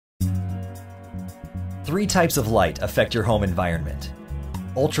Three types of light affect your home environment.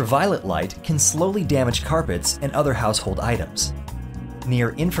 Ultraviolet light can slowly damage carpets and other household items.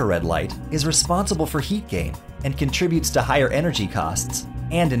 Near-infrared light is responsible for heat gain and contributes to higher energy costs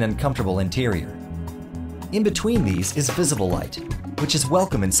and an uncomfortable interior. In between these is visible light, which is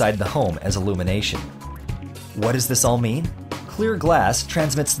welcome inside the home as illumination. What does this all mean? Clear glass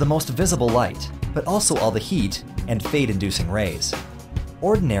transmits the most visible light, but also all the heat and fade-inducing rays.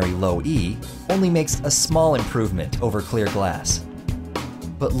 Ordinary LoE only makes a small improvement over clear glass.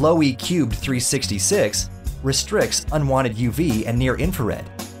 But LoE³-366 restricts unwanted UV and near-infrared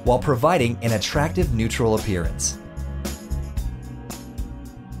while providing an attractive neutral appearance.